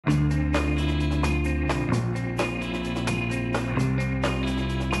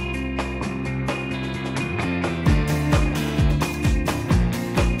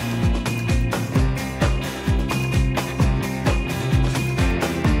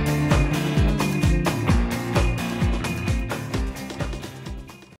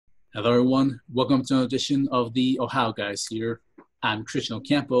Hello, everyone. Welcome to another edition of the Ohio Guys here. I'm Christian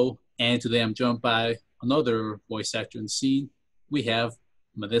Ocampo, and today I'm joined by another voice actor in the scene. We have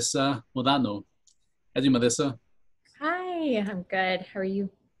Melissa Molano. How are you, Melissa? Hi, I'm good. How are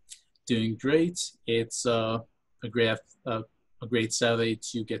you? Doing great. It's a great a great Saturday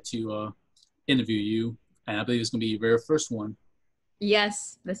to get to interview you, and I believe it's going to be your very first one.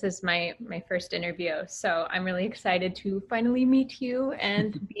 Yes, this is my first interview, so I'm really excited to finally meet you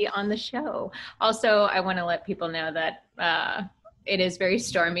and be on the show. Also, I want to let people know that it is very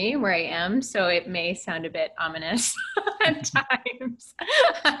stormy where I am, so it may sound a bit ominous at times.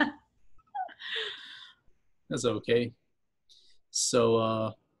 That's okay.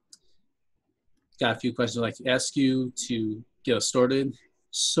 So, got a few questions I'd like to ask you to get us started.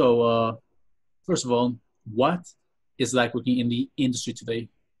 So, first of all, what is it like working in the industry today?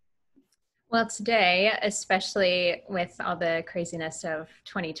 Well, today, especially with all the craziness of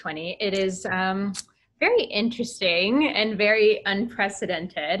 2020, it is very interesting and very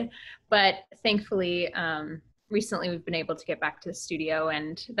unprecedented. But thankfully, recently we've been able to get back to the studio,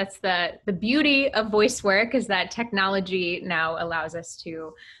 and that's the beauty of voice work is that technology now allows us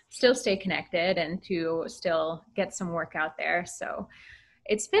to still stay connected and to still get some work out there. So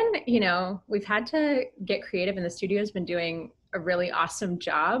it's been, we've had to get creative, and the studio has been doing a really awesome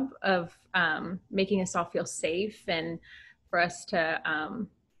job of making us all feel safe and for us to,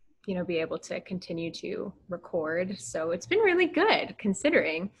 be able to continue to record. So it's been really good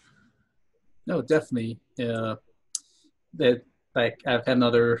considering. No, definitely. That like I've had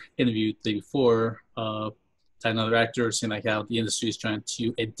another interview the day before, had another actor saying like how the industry is trying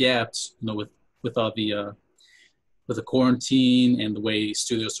to adapt, with all the with the quarantine and the way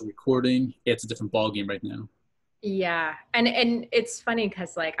studios are recording. It's a different ballgame right now. Yeah. And it's funny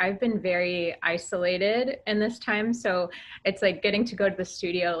because like I've been very isolated in this time. So it's like getting to go to the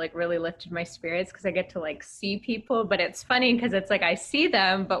studio like really lifted my spirits because I get to like see people. But it's funny because it's like I see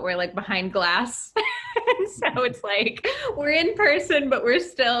them, but we're like behind glass. And so it's like we're in person, but we're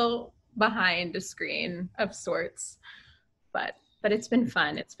still behind a screen of sorts. But it's been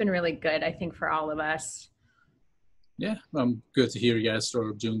fun. It's been really good, I think, for all of us. Yeah, good to hear you guys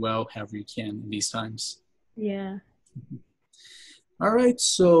are doing well, however you can in these times. Yeah. All right,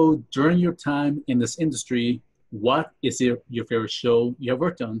 so during your time in this industry, what is your favorite show you have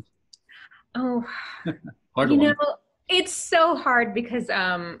worked on? Oh, Hard you know, one. it's so hard because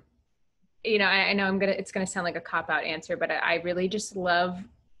I know it's gonna sound like a cop out answer, but I really just love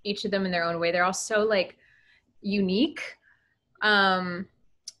each of them in their own way. They're all so like unique. Um,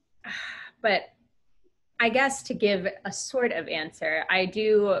 but I guess to give a sort of answer, I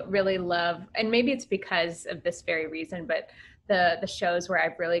do really love, and maybe it's because of this very reason, but the shows where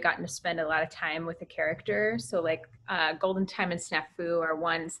I've really gotten to spend a lot of time with the character. So like Golden Time and Snafu are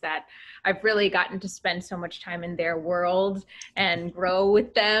ones that I've really gotten to spend so much time in their world and grow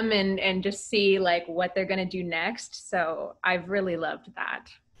with them and just see like what they're gonna do next. So I've really loved that.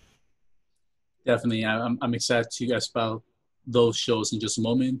 Definitely, I'm excited to ask about those shows in just a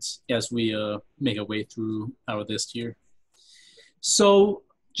moment as we make our way through our list here. So,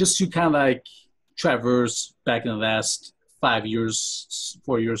 just to kind of like traverse back in the last 5 years,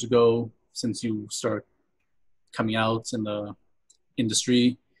 4 years ago, since you start coming out in the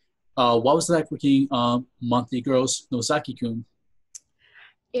industry, what was it like working on Monthly Girls Nozaki-kun?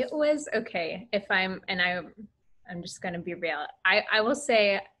 It was okay. If I'm and I'm just gonna be real. I will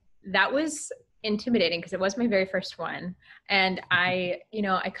say that was intimidating because it was my very first one. And I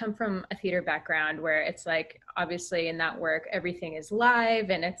come from a theater background where it's like obviously in that work everything is live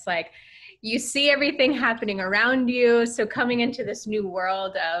and it's like you see everything happening around you. So coming into this new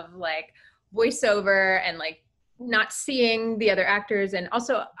world of like voiceover and like not seeing the other actors, and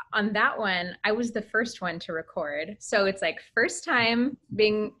also on that one I was the first one to record, so it's like first time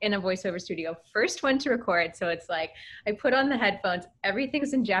being in a voiceover studio, first one to record. So it's like I put on the headphones,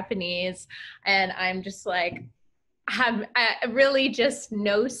 everything's in Japanese, and I'm just like have really just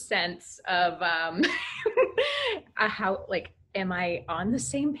no sense of how, like, am I on the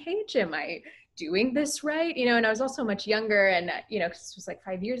same page, am I doing this right, and I was also much younger, and this was like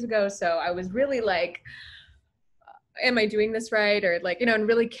 5 years ago, so I was really like, am I doing this right? Or like, and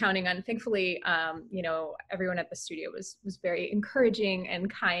really counting on, thankfully, everyone at the studio was very encouraging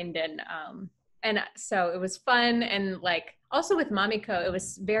and kind. And so it was fun. And like, also with Mamiko, it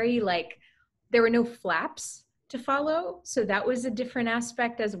was very like, there were no flaps to follow. So that was a different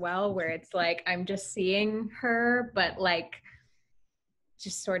aspect as well, where it's like, I'm just seeing her, but like,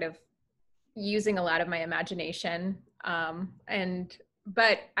 just sort of using a lot of my imagination. And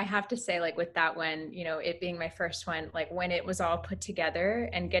But I have to say, like with that one, you know, it being my first one, like when it was all put together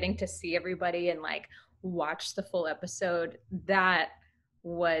and getting to see everybody and like watch the full episode, that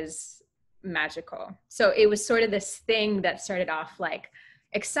was magical. So it was sort of this thing that started off like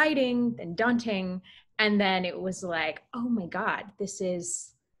exciting and daunting. And then it was like, oh my God, this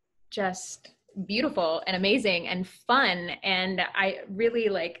is just beautiful and amazing and fun. And I really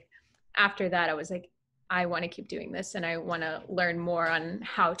like, after that, I was like, I want to keep doing this and I want to learn more on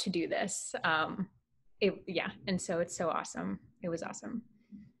how to do this. Yeah. And so it's so awesome. It was awesome.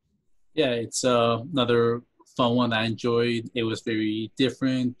 Yeah, it's another fun one I enjoyed. It was very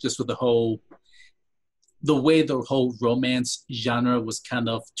different, just with the way the whole romance genre was kind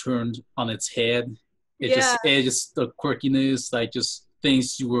of turned on its head. Yeah. It just the quirkiness, like just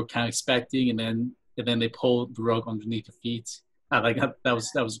things you were kind of expecting, and then they pulled the rug underneath your feet. I like that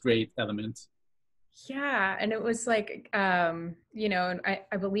was a great element. Yeah, and it was like, you know, and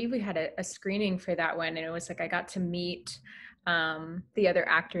I believe we had a screening for that one, and it was like I got to meet the other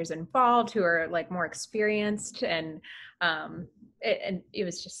actors involved who are like more experienced, and it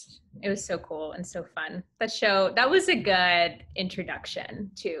was just, it was so cool and so fun. That was a good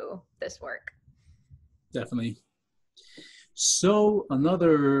introduction to this work. Definitely. So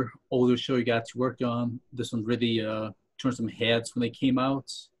another older show you got to work on. This one really turned some heads when they came out.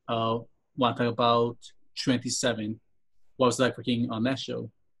 Want to talk about 27? What was like working on that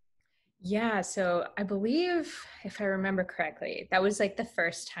show? Yeah, so I believe, if I remember correctly, that was like the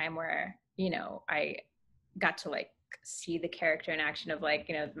first time where, you know, I got to like see the character in action of like,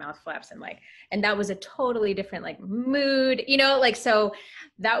 you know, the mouth flaps and like, and that was a totally different like mood, you know, like, so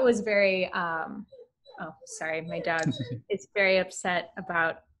that was very, oh, sorry, my dog is very upset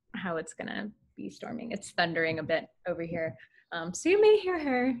about how it's gonna be storming. It's thundering a bit over here. So you may hear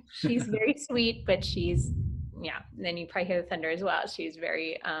her. She's very sweet, but she's, yeah, and then you probably hear the thunder as well. She's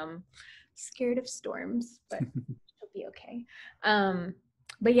very scared of storms, but she'll be okay. Um,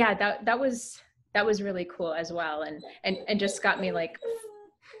 but yeah, that was really cool as well, and just got me like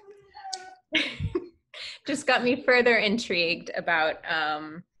just got me further intrigued about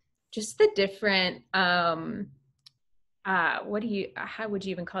just the different what do you how would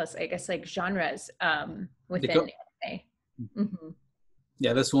you even call this, I guess, like genres within anime. Mm-hmm.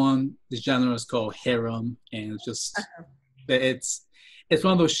 Yeah, this one, the genre is called harem, and it's just Uh-huh. it's it's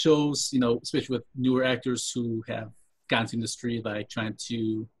one of those shows, you know, especially with newer actors who have gotten to the industry, like trying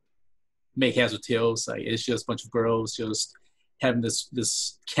to make heads or tails. Like it's just a bunch of girls just having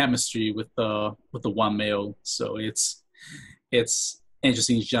this chemistry with the one male. So it's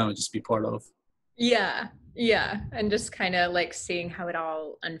interesting genre just to be part of. Yeah, yeah, and just kind of like seeing how it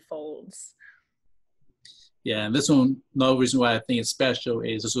all unfolds. Yeah, and this one, another reason why I think it's special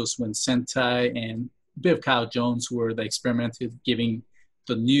is this was when Sentai and a bit of Kyle Jones were they experimented giving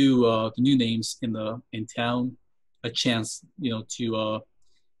the new names in town a chance, you know, to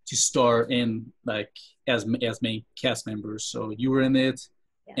star in like as main cast members. So you were in it,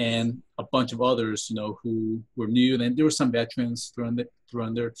 Yes. and a bunch of others, you know, who were new, and there were some veterans thrown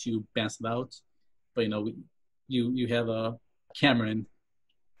there to balance it out. But you know, you have a Cameron.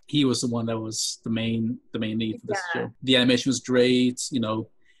 He was the one that was the main lead for this Yeah. show. The animation was great. You know,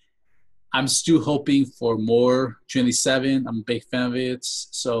 I'm still hoping for more 27. I'm a big fan of it.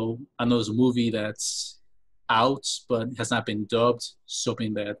 So I know there's a movie that's out, but has not been dubbed. So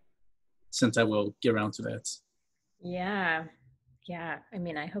hoping that since I will get around to that. Yeah. Yeah. I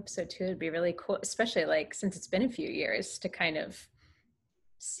mean, I hope so too. It'd be really cool, especially like since it's been a few years to kind of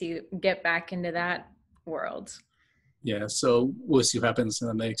get back into that world. Yeah, so we'll see what happens in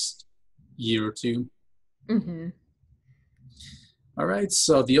the next year or two. Hmm. All right,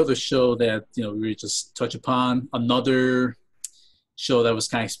 so the other show that you know we just touch upon, another show that was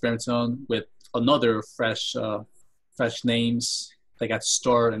kind of experimenting on with another fresh names that got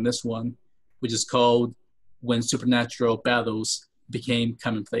starred in this one, which is called When Supernatural Battles Became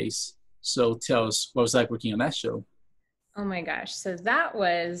Commonplace. So tell us what was like working on that show? Oh my gosh. So that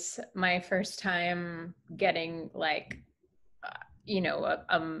was my first time getting like, you know,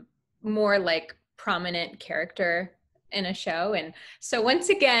 a more like prominent character in a show. And so once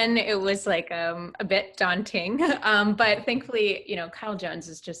again, it was like a bit daunting. But thankfully, you know, Kyle Jones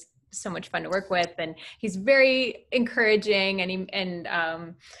is just so much fun to work with, and he's very encouraging, and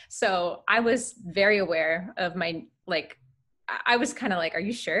so I was very aware of my like I was kind of like, are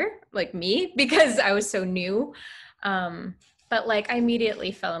you sure, like me, because I was so new. um but like I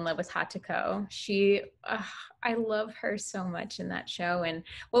immediately fell in love with Hatako. I love her so much in that show. And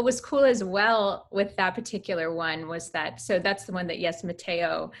what was cool as well with that particular one was that, so that's the one that, yes,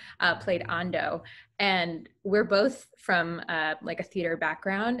 Mateo played Ando. And we're both from like a theater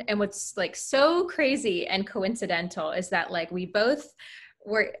background. And what's like so crazy and coincidental is that like we both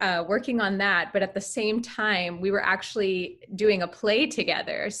were working on that, but at the same time we were actually doing a play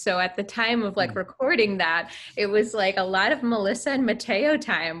together. So at the time of like recording that, it was like a lot of Melissa and Mateo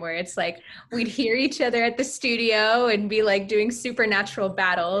time, where it's like we'd hear each other at the studio and be like doing supernatural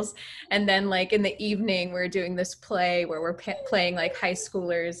battles, and then like in the evening we're doing this play where we're playing like high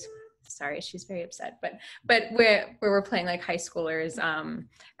schoolers. Sorry, she's very upset, but where we're playing like high schoolers.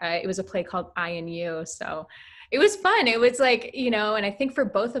 It was a play called I and You. So it was fun. It was like, you know, and I think for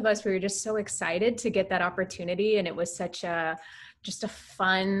both of us, we were just so excited to get that opportunity. And it was such just a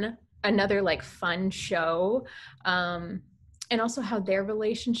fun, another like fun show. And also how their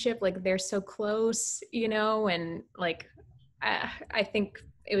relationship, like they're so close, you know, and like, I think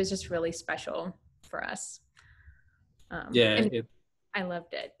it was just really special for us. Yeah, And I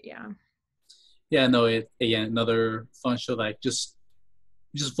loved it. Yeah. yeah, no, it again another fun show. Like just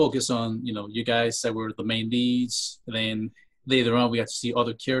focus on you guys that were the main leads, and then later on we got to see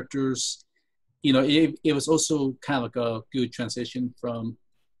other characters. It was also kind of like a good transition from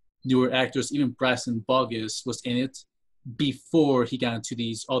newer actors. Even Bryson Bogus was in it before he got into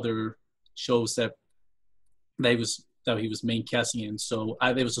these other shows that he was main casting in. So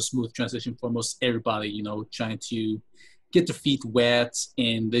it was a smooth transition for most everybody, trying to get their feet wet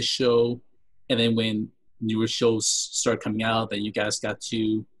in this show. And then when newer shows start coming out, then you guys got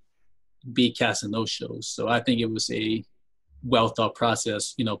to be cast in those shows. So I think it was a well thought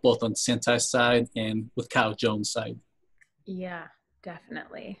process, both on Sentai's side and with Kyle Jones' side. Yeah,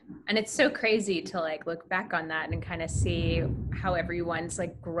 definitely. And it's so crazy to like look back on that and kind of see how everyone's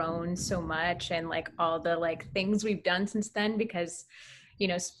like grown so much, and like all the like things we've done since then, because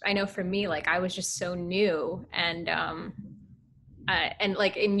I know for me, like I was just so new, and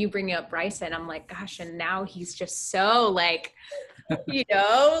like, and you bring up Bryson, I'm like, gosh, and now he's just so like,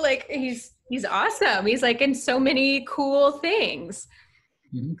 like he's awesome. He's like in so many cool things.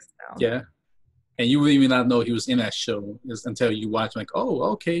 Mm-hmm. So. Yeah. And you would even not know he was in that show until you watch, like, oh,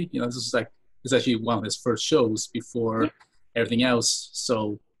 okay, this is like, it's actually one of his first shows before everything else.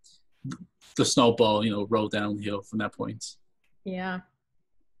 So the snowball, rolled downhill from that point. Yeah.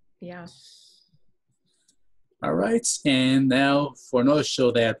 Yeah. All right. And now for another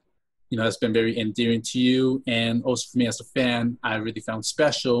show that, has been very endearing to you, and also for me as a fan, I really found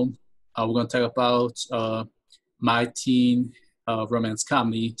special. We're going to talk about my teen romance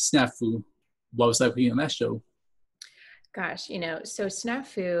comedy, Snafu. What was that for you on that show? Gosh, so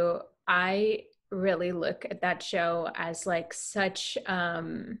Snafu, I really look at that show as like such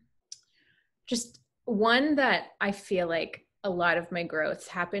just one that I feel like a lot of my growth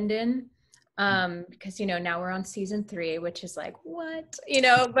happened in. Because now we're on season 3, which is like what,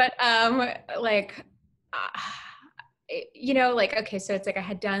 but like like, okay, so it's like I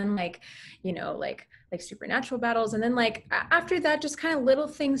had done like like supernatural battles, and then like after that just kind of little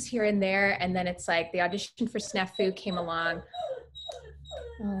things here and there, and then it's like the audition for Snafu came along.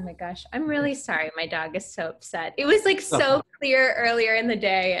 Oh my gosh, I'm really sorry, my dog is so upset. It was like so clear earlier in the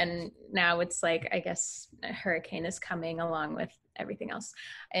day, and now it's like, I guess a hurricane is coming along with everything else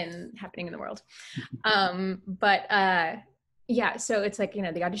and happening in the world. Yeah, so it's like,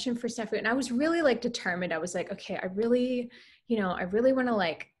 the audition for Snafu, and I was really like determined. I was like, okay, I really want to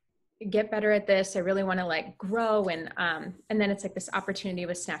like get better at this. I really want to like grow. And then it's like this opportunity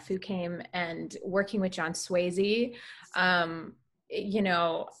with Snafu came, and working with John Swayze,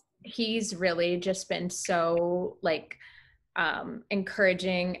 he's really just been so like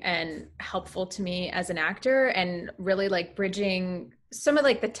encouraging and helpful to me as an actor, and really like bridging some of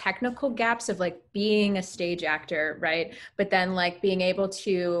like the technical gaps of like being a stage actor, right? But then like being able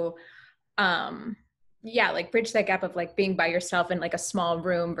to like bridge that gap of like being by yourself in like a small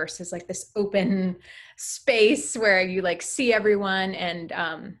room versus like this open space where you like see everyone, and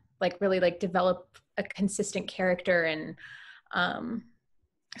like really like develop a consistent character. And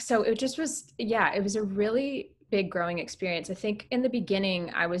so it just was, it was a really big growing experience. I think in the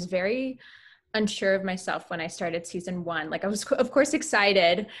beginning, I was very unsure of myself when I started season 1. Like I was of course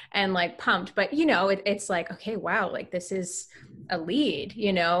excited and like pumped, but it's like, okay, wow, like this is a lead,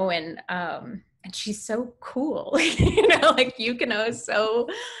 and she's so cool, like Yukino is so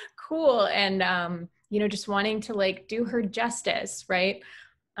cool, and just wanting to like do her justice, right?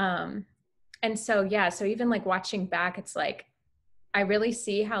 And so so even like watching back, it's like I really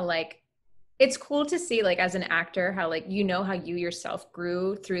see how like it's cool to see like as an actor how like how you yourself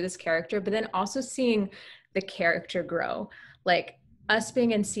grew through this character, but then also seeing the character grow. Like us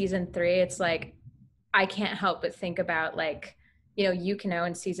being in season 3, it's like I can't help but think about like Yukino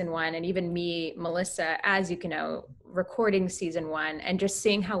in season 1, and even me, Melissa, as Yukino, recording season 1, and just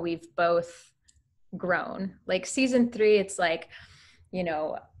seeing how we've both grown. Like season 3, it's like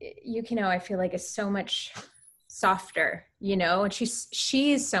Yukino, I feel like is so much softer, and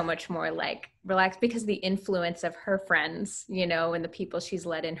she's so much more like relaxed because the influence of her friends, and the people she's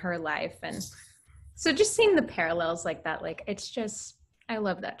led in her life. And so just seeing the parallels like that, like it's just, I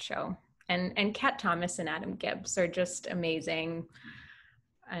love that show. And Kat Thomas and Adam Gibbs are just amazing.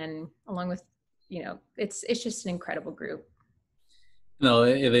 And along with, it's just an incredible group. No,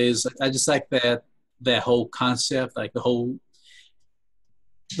 it is. I just like that whole concept, like the whole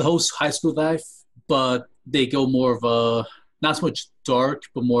high school life, but they go more of a not so much dark,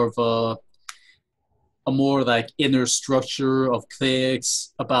 but more of a more like inner structure of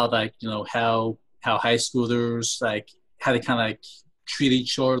cliques about like how high schoolers like how they kind of like treat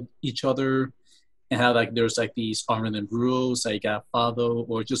each other, and how like there's like these unwritten rules that you gotta follow,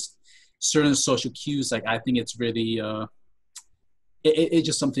 or just certain social cues. Like I think it's really it's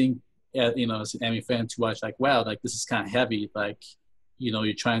just something as an anime fan to watch. Like wow, like this is kind of heavy. Like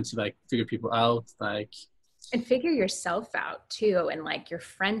you're trying to like figure people out, like and figure yourself out too, and like your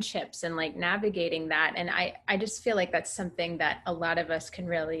friendships and like navigating that. And I just feel like that's something that a lot of us can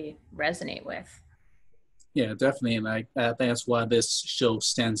really resonate with. Yeah, definitely. And I think that's why this show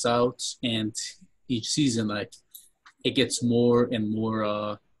stands out. And each season, like, it gets more and more,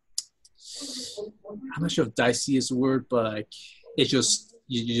 I'm not sure if dicey is the word, but like, it's just,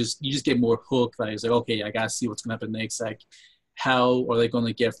 you just get more hooked. Like, it's like, okay, I gotta see what's gonna happen next. Like, how are they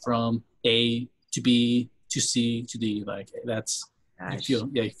gonna get from A to B to C to D? Like, that's, Gosh. you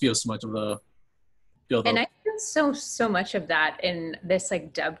feel so much of the build And up. I feel so much of that in this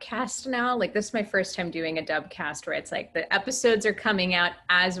like dub cast now. Like this is my first time doing a dub cast where it's like the episodes are coming out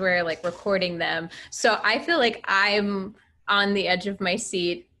as we're like recording them. So I feel like I'm on the edge of my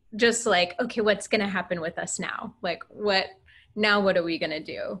seat, just like, okay, what's gonna happen with us now? Like what are we gonna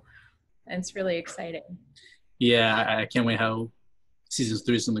do? And it's really exciting. Yeah, I can't wait how season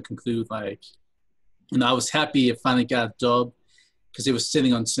 3 is gonna conclude. Like, I was happy it finally got dubbed because it was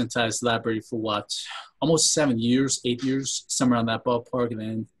sitting on Sentai's library for what, almost 7 years, 8 years, somewhere on that ballpark. And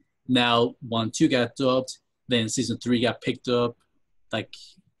then now 1, 2 got dubbed. Then season 3 got picked up, like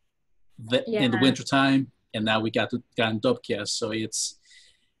in the Yeah. winter time, and now we got in dubcast. So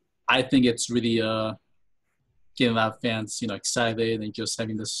I think it's really getting a lot of fans, excited, and just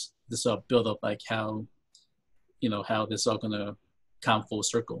having this build up, like how how this all gonna come full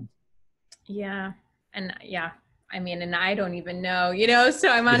circle. Yeah. And yeah, I mean, and I don't even know, so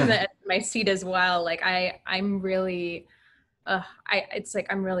I'm on Yeah. my seat as well. Like I'm really, it's like,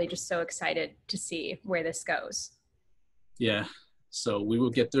 I'm really just so excited to see where this goes. Yeah. So we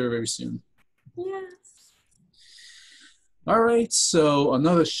will get there very soon. Yes. All right. So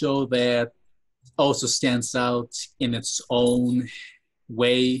another show that also stands out in its own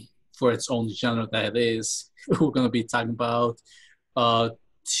way for its own genre that it is, we're going to be talking about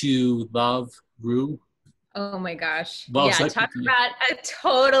To Love Ru. Oh my gosh. Well, Yeah. so Talk about a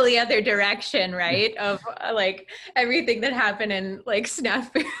totally other direction, right? Of like everything that happened in like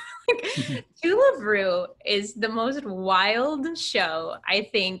Snafu. Ru is the most wild show I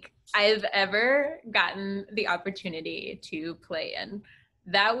think I've ever gotten the opportunity to play in.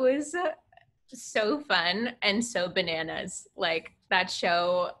 That was so fun and so bananas. Like that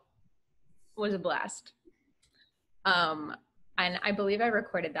show was a blast. Um, and I believe I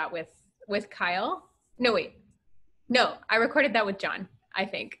recorded that with Kyle. No, wait. No, I recorded that with John, I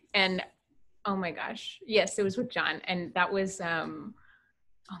think. And oh my gosh. Yes, it was with John. And that was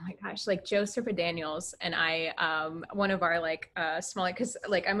oh my gosh, like Joe Serpa Daniels and I, one of our like smaller, because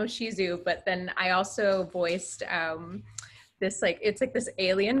like I'm a Shizu, but then I also voiced this like it's like this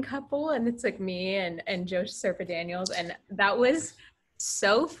alien couple, and it's like me and Joe Serpa Daniels, and that was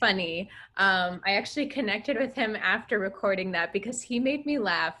so funny. I actually connected with him after recording that because he made me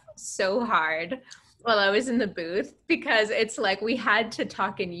laugh so hard while I was in the booth, because it's like we had to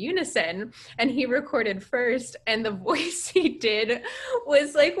talk in unison, and he recorded first, and the voice he did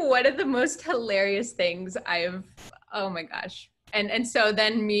was like one of the most hilarious things oh my gosh. And so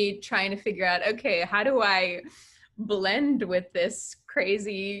then me trying to figure out, okay, how do I blend with this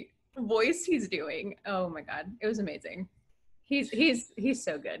crazy voice he's doing? Oh my God, it was amazing. He's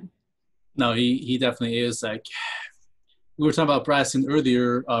so good. No, he definitely is. Like we were talking about Bryson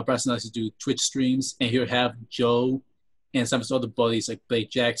earlier. Bryson likes to do Twitch streams, and he'll have Joe and some of his other buddies like Blake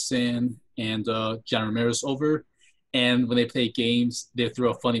Jackson and John Ramirez over. And when they play games, they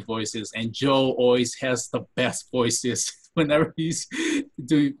throw funny voices. And Joe always has the best voices whenever he's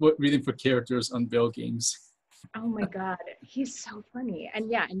doing reading for characters on Bill games. Oh my God, he's so funny. And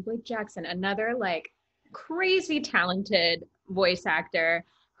yeah, and Blake Jackson, another like crazy talented voice actor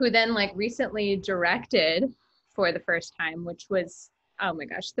who then like recently directed for the first time, which was, oh my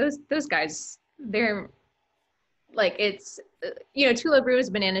gosh, those guys, they're like Tula Bru's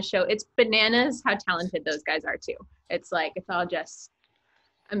Banana Show. It's bananas how talented those guys are too. It's like it's all just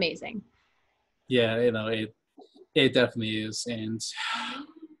amazing. Yeah, it definitely is, and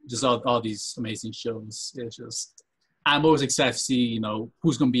just all these amazing shows. It's just I'm always excited to see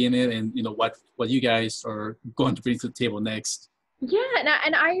who's going to be in it, and what you guys are going to bring to the table next. Yeah,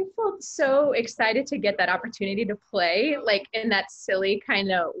 and I felt so excited to get that opportunity to play like in that silly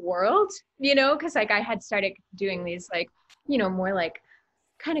kind of world, because like I had started doing these like, more like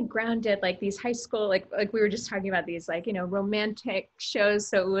kind of grounded, like these high school, like we were just talking about these like, romantic shows.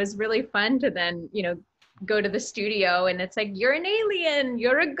 So it was really fun to then, go to the studio and it's like, you're an alien,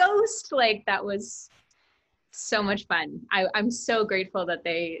 you're a ghost. Like that was so much fun. I'm so grateful that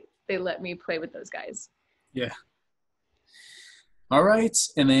they let me play with those guys. Yeah. All right,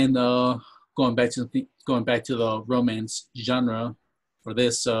 and then going back to the romance genre for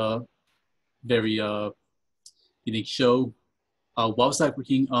this very unique show. What was like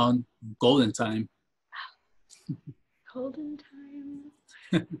working on Golden Time? Golden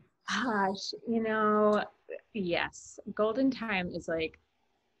Time. Gosh, yes, Golden Time is like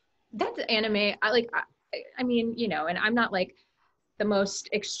that's anime. I mean, and I'm not like the most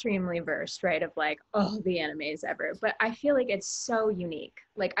extremely versed, right? Of like, oh, the animes ever, but I feel like it's so unique.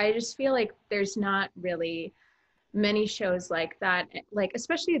 Like, I just feel like there's not really many shows like that, like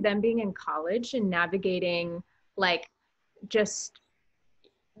especially them being in college and navigating like just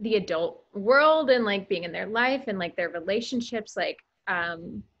the adult world and like being in their life and like their relationships, like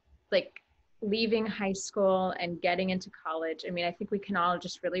leaving high school and getting into college. I mean, I think we can all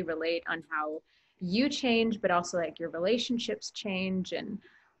just really relate on how you change, but also like your relationships change. And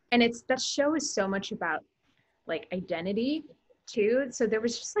it's that show is so much about like identity too. So there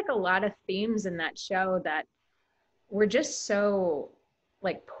was just like a lot of themes in that show that were just so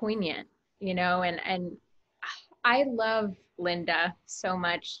like poignant, and I love Linda so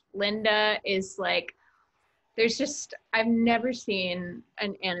much. Linda is like, there's just, I've never seen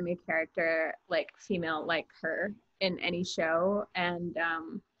an anime character like female like her in any show. And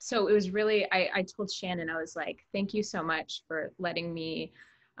so it was really, I told Shannon, I was like, thank you so much for letting me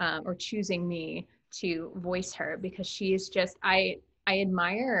or choosing me to voice her, because she is just, I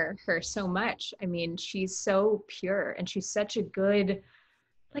admire her so much. I mean, she's so pure and she's such a good,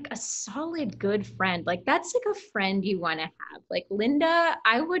 like a solid good friend. Like that's like a friend you want to have. Like Linda,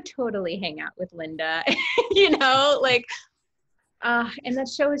 I would totally hang out with Linda, like and that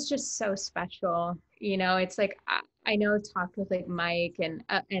show is just so special. It's like I know I've talked with like Mike and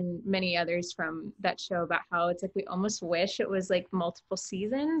many others from that show about how it's like we almost wish it was like multiple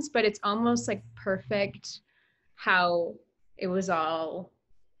seasons, but it's almost like perfect how it was all,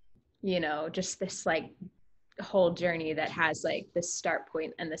 just this like whole journey that has like this start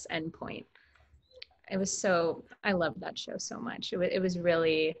point and this end point. It was so, I loved that show so much. It was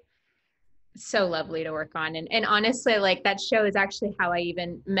really so lovely to work on. And honestly, like that show is actually how I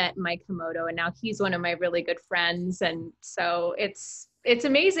even met Mike Komodo. And now he's one of my really good friends. And so it's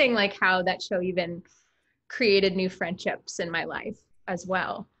amazing like how that show even created new friendships in my life as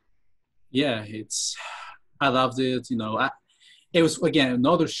well. Yeah, I loved it. It was again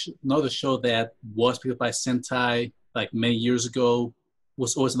another show that was picked up by Sentai like many years ago.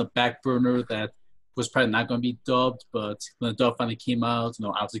 Was always in the back burner that was probably not going to be dubbed, but when the dub finally came out,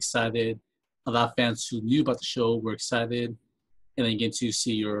 I was excited. A lot of fans who knew about the show were excited, and then you get to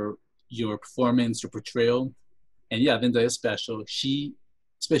see your performance, your portrayal, and yeah, Linda is special. She,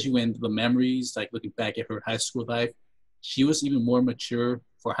 especially when the memories, like looking back at her high school life, she was even more mature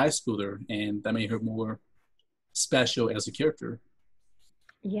for a high schooler, and that made her more special as a character.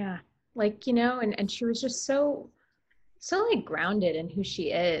 Yeah. Like, and she was just so like grounded in who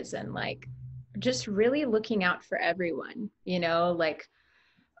she is and like just really looking out for everyone, like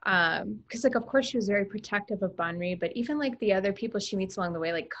because like of course she was very protective of Banri, but even like the other people she meets along the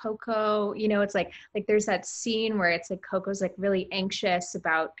way, like Coco, it's like there's that scene where it's like Coco's like really anxious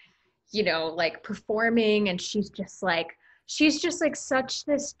about like performing, and she's just like such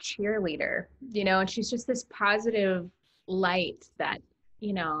this cheerleader, and she's just this positive light that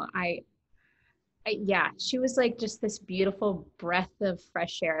yeah, she was like just this beautiful breath of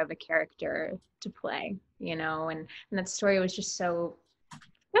fresh air of a character to play, and that story was just so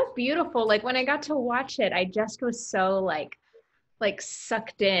so beautiful. Like when I got to watch it, I just was so like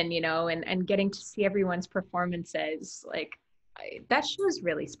sucked in, and getting to see everyone's performances. Like that show is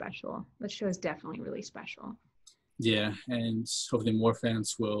really special. That show is definitely really special. Yeah, and hopefully more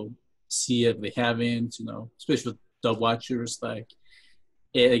fans will see it if they haven't, especially with dub watchers. Like,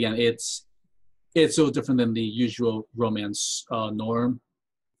 again, it's so different than the usual romance norm.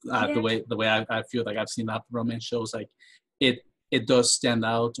 Yeah. The way I feel like I've seen that romance shows, like it it does stand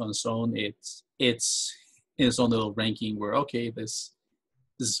out on its own. It's in its own little ranking where okay, this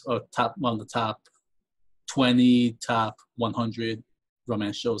is a top one of the top 20, top 100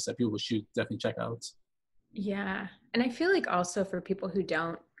 romance shows that people should definitely check out. Yeah. And I feel like also for people who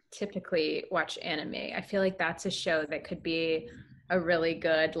don't typically watch anime, I feel like that's a show that could be a really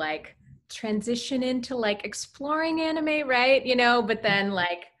good like transition into like exploring anime, right? But then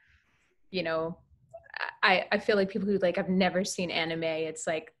like, you know, I feel like people who like have never seen anime, it's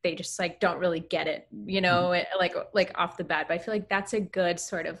like they just like don't really get it, like off the bat. But I feel like that's a good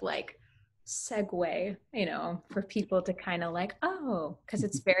sort of like segue, for people to kind of like, oh, because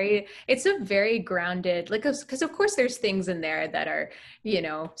it's a very grounded, like, because of course there's things in there that are,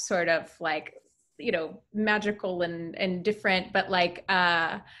 sort of like, magical and different, but like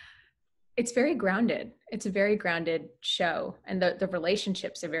it's very grounded. It's a very grounded show, and the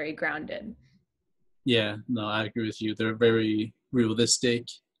relationships are very grounded. Yeah, no, I agree with you. They're very realistic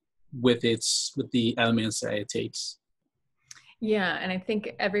with the elements that it takes. Yeah, and I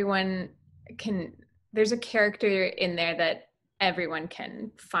think everyone can, there's a character in there that everyone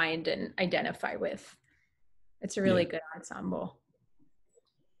can find and identify with. It's a Yeah, really good ensemble.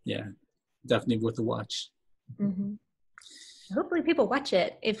 yeah, definitely worth a watch. Hmm. Hopefully, people watch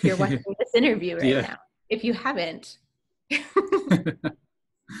it if you're watching this interview right Yeah, now. If you haven't,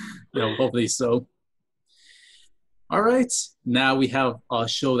 hopefully so. All right, now we have a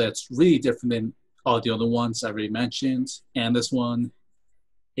show that's really different than all the other ones I already mentioned, and this one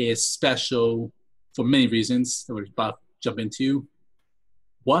is special for many reasons that we're about to jump into.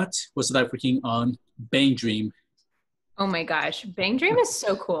 What was it like working on Bang Dream? oh my gosh, Bang Dream is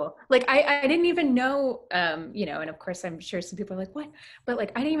so cool. Like I didn't even know, and of course I'm sure some people are like, what? But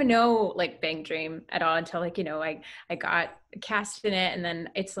like I didn't even know like Bang Dream at all until like, I got cast in it, and then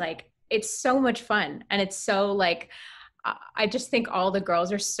it's like it's so much fun, and it's so like I just think all the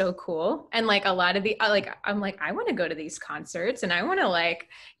girls are so cool, and like a lot of the like I'm like I want to go to these concerts, and I want to like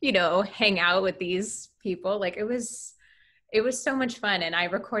hang out with these people. Like it was so much fun, and I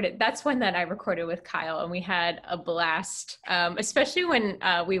recorded, that's one that I recorded with Kyle, and we had a blast, especially when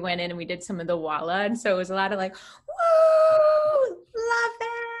we went in and we did some of the Walla, and so it was a lot of like, woo, love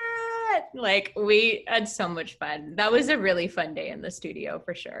it, like we had so much fun. That was a really fun day in the studio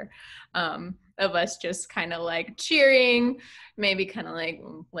for sure, of us just kind of like cheering, maybe kind of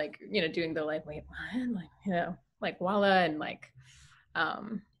like doing the like, wait, what? Like, like Walla, and like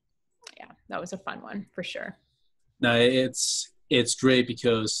yeah, that was a fun one for sure. Now it's great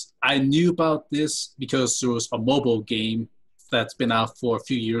because I knew about this because there was a mobile game that's been out for a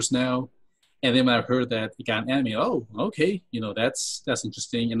few years now, and then when I heard that it got an anime, oh, okay, that's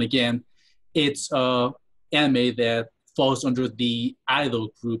interesting. And again, it's anime that falls under the idol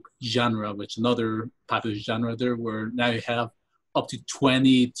group genre, which another popular genre there, where now you have up to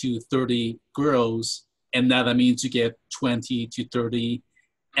 20 to 30 girls, and now that means you get 20 to 30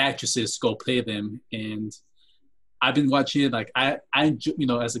 actresses to go play them. And I've been watching it. Like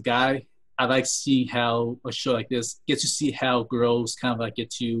as a guy, I like seeing how a show like this gets to see how girls kind of like get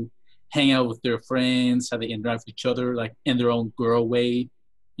to hang out with their friends, how they interact with each other, like in their own girl way,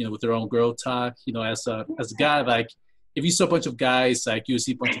 with their own girl talk. As a guy, like if you saw a bunch of guys, like you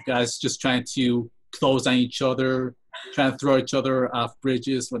see a bunch of guys just trying to close on each other, trying to throw each other off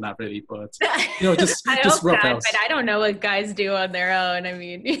bridges. Well, not really, but just I just hope not, roughhouse. but I don't know what guys do on their own. I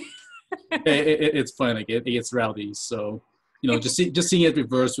mean, It's fun. Like it gets rowdy. So just seeing it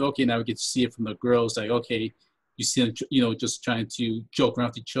reverse. Okay, now we get to see it from the girls. Like okay, you see them, just trying to joke around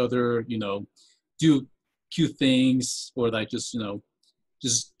with each other. Do cute things or like just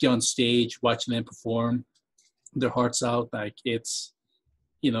get on stage, watching them perform their hearts out. Like it's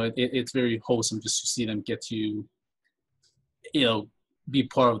very wholesome just to see them get to you know be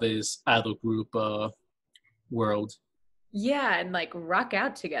part of this idol group world. yeah, and like rock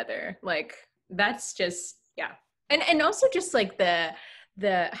out together. Like that's just yeah. And also just like the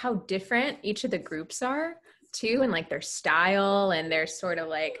how different each of the groups are too, and like their style, and their sort of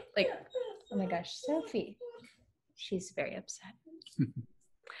like oh my gosh, Sophie. She's very upset.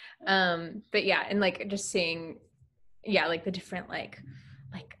 But yeah, and like just seeing, yeah, like the different like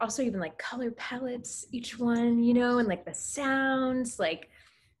also even like color palettes, each one, and like the sounds, like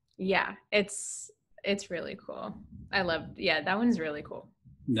Yeah, it's really cool. I love, yeah, that one's really cool.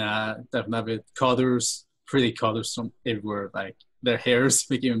 Nah, definitely colors, pretty colors from everywhere. Like their hairs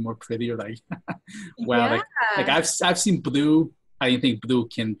make it even more prettier. Like wow, Yeah. like I've seen blue. I didn't think blue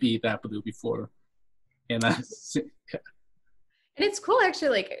can be that blue before, and And it's cool actually,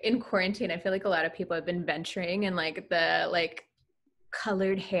 like in quarantine, I feel like a lot of people have been venturing in like the like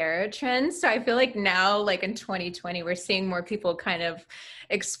colored hair trends. So I feel like now, like in 2020, we're seeing more people kind of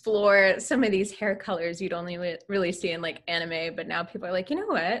explore some of these hair colors you'd only really see in like anime. But now people are like, you know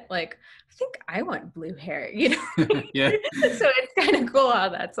what? Like, I think I want blue hair, you know? yeah. So it's kind of cool how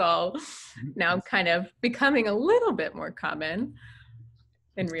that's all now kind of becoming a little bit more common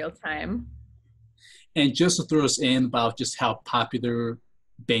in real time. And just to throw us in about just how popular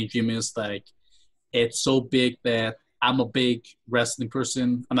Bang Dream is, like it's so big that I'm a big wrestling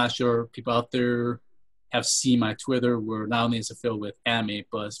person. I'm not sure people out there have seen my Twitter where not only is it filled with anime,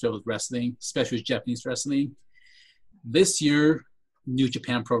 but it's filled with wrestling, especially Japanese wrestling. This year, New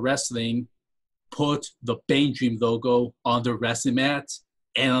Japan Pro Wrestling put the Bang Dream logo on the wrestling mat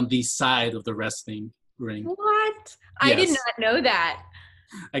and on the side of the wrestling ring. What? I did Yes, not know that.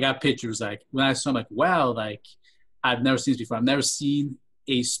 I got pictures. Like when I saw, I'm like, wow, like I've never seen this before. I've never seen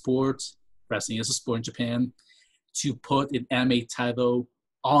a sport, wrestling is a sport in Japan, to put an anime title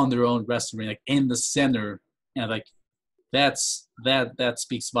on their own wrestling ring, like in the center. And like that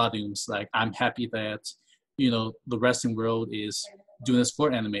speaks volumes. Like I'm happy that, the wrestling world is doing this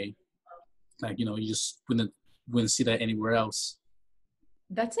for anime. Like, you just wouldn't see that anywhere else.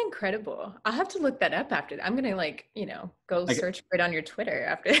 That's incredible. I'll have to look that up after. I'm gonna like, go Like search for it on your Twitter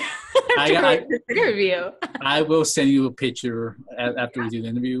after I after I, this interview. I will send you a picture after we do the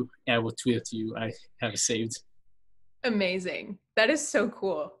interview, and I will tweet it to you. I have it saved. Amazing. That is so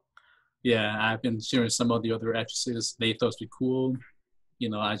cool. Yeah, I've been sharing some of the other actresses. They thought it was cool.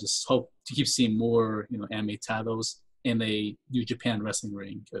 I just hope to keep seeing more, anime titles in a New Japan wrestling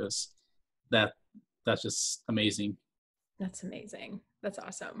ring because that that's just amazing. That's amazing. That's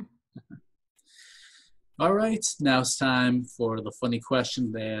awesome. All right, now it's time for the funny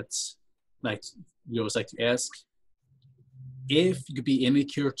question that like we always like to ask. If you could be any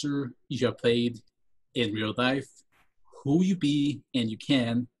character you have played in real life, who you be and you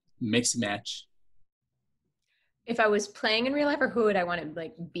can mix and match. If I was playing in real life, or who would I want to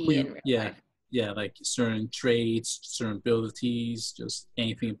like Who be in you real yeah, life? yeah, like certain traits, certain abilities, just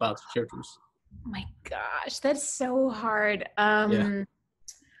anything about the characters. Oh my gosh, that's so hard. Yeah.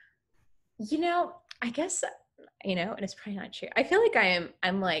 I guess and it's probably not true. I feel like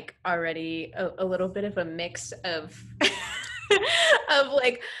I'm like already a little bit of a mix of of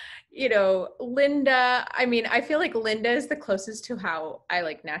like, Linda. I mean, I feel like Linda is the closest to how I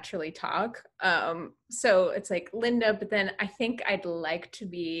like naturally talk. So it's like Linda, but then I think I'd like to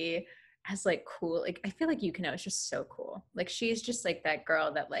be as like cool. Like I feel like Yukino is just so cool. Like she's just like that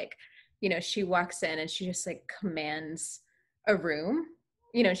girl that like, she walks in and she just like commands a room.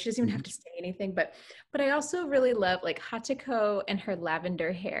 She doesn't even have Mhm. to say anything, but I also really love like Hachiko and her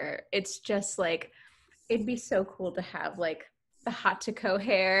lavender hair. It's just like it'd be so cool to have like the Hachiko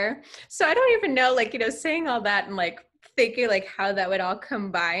hair. So I don't even know, like, saying all that and like thinking like how that would all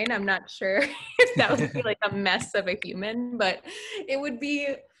combine. I'm not sure if that would be like a mess of a human, but it would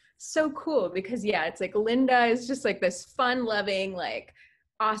be so cool because yeah, it's like Linda is just like this fun loving, like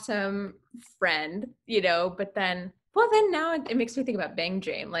awesome friend, but then well then now it makes me think about Bang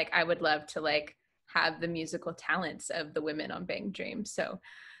Dream. Like I would love to like have the musical talents of the women on Bang Dream. So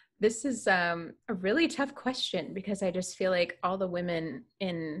this is a really tough question because I just feel like all the women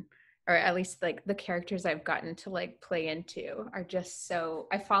in, or at least like the characters I've gotten to like play into are just so,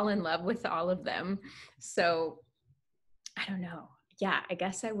 I fall in love with all of them. So I don't know. Yeah, I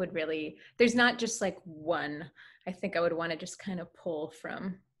guess I would really, there's not just like one. I think I would want to just kind of pull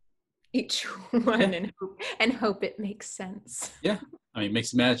from each Yeah, one and hope it makes sense. yeah. I mean,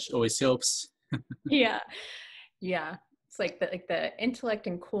 mix and match always helps. Yeah. Yeah, it's like the intellect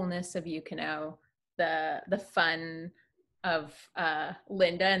and coolness of Yukino, the fun of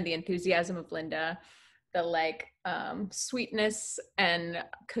Linda and the enthusiasm of Linda, the like sweetness and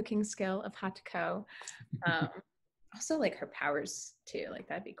cooking skill of Hatako. Um, Also like her powers too, like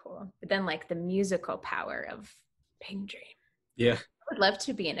that'd be cool. But then like the musical power of Pink Dream. Yeah, I would love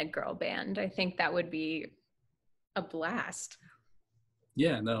to be in a girl band. I think that would be a blast.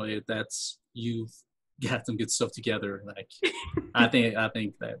 yeah. No, that's you've got some good stuff together. Like, I think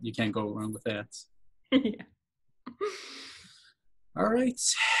that you can't go wrong with that. Yeah. All right.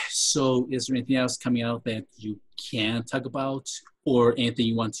 So, is there anything else coming out that you can talk about, or anything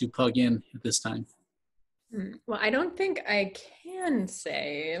you want to plug in at this time? Well, I don't think I can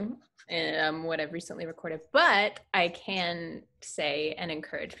say what I've recently recorded, but I can say and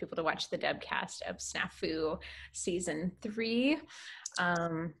encourage people to watch the dubcast of Snafu season 3.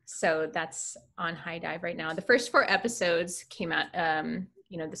 So that's on High Dive right now. The first 4 episodes came out,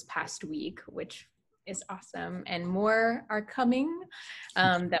 this past week, which is awesome, and more are coming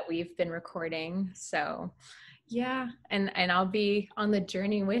that we've been recording. So yeah, and I'll be on the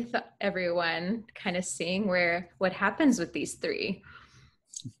journey with everyone, kind of seeing what happens with these 3.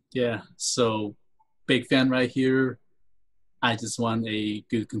 Yeah, so big fan right here. I just want a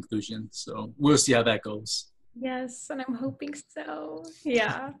good conclusion. So we'll see how that goes. Yes, and I'm hoping so.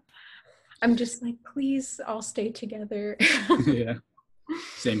 Yeah. I'm just like, please all stay together. Yeah,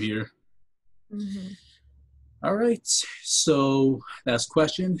 same here. Mhm. All right. So last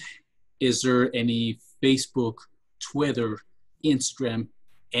question. Is there any Facebook, Twitter, Instagram,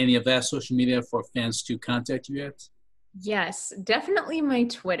 any of that social media for fans to contact you at? Yes, definitely my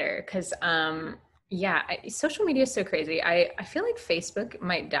Twitter, because social media is so crazy. I feel like Facebook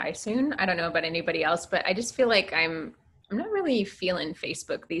might die soon. I don't know about anybody else, but I just feel like I'm not really feeling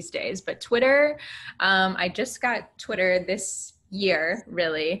Facebook these days. But Twitter, I just got Twitter this year,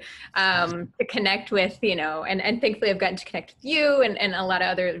 really, to connect with, and thankfully I've gotten to connect with you and a lot of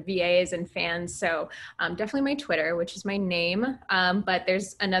other VAs and fans. So definitely my Twitter, which is my name. But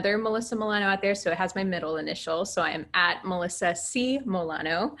there's another Melissa Molano out there, so it has my middle initial. So I am at Melissa C.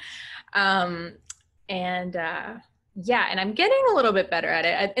 Molano. Um, and yeah, and I'm getting a little bit better at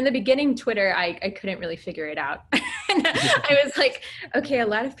it. In the beginning, Twitter, I couldn't really figure it out. And I was like, okay, a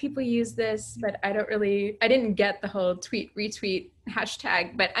lot of people use this, but I didn't get the whole tweet, retweet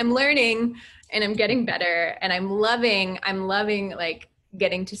hashtag, but I'm learning and I'm getting better, and I'm loving like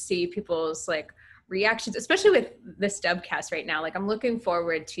getting to see people's like reactions, especially with this dubcast right now. Like I'm looking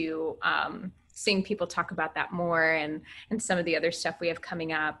forward to seeing people talk about that more, and some of the other stuff we have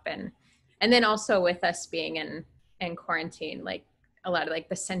coming up, and then also with us being in quarantine, like a lot of like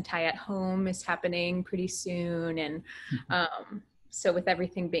the Sentai at home is happening pretty soon, and so with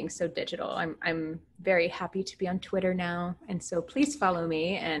everything being so digital, I'm very happy to be on Twitter now, and so please follow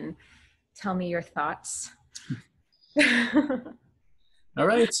me and tell me your thoughts. All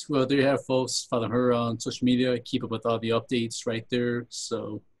right. Well, there you have, folks. Follow her on social media. Keep up with all the updates right there.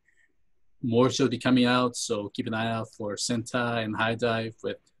 So more shows be coming out. So keep an eye out for Sentai and High Dive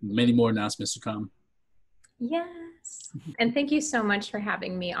with many more announcements to come. Yes. And thank you so much for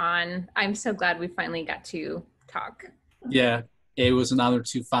having me on. I'm so glad we finally got to talk. Yeah, it was an honor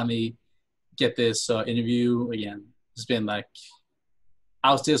to finally get this interview again. It's been like,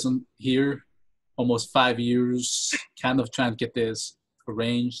 I was just here almost 5 years, kind of trying to get this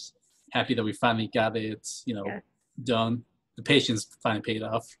arranged. Happy that we finally got it, Yeah. done. The patience finally paid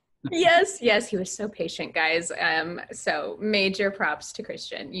off. Yes, he was so patient, guys. So major props to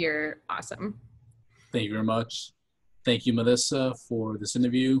Christian. You're awesome. Thank you very much. Thank you, Melissa, for this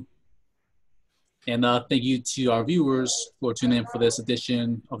interview. And thank you to our viewers for tuning in for this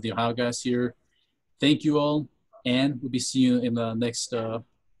edition of the Ohio Guys here. Thank you all, and we'll be seeing you in the next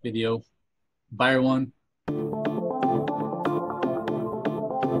video. Bye, everyone.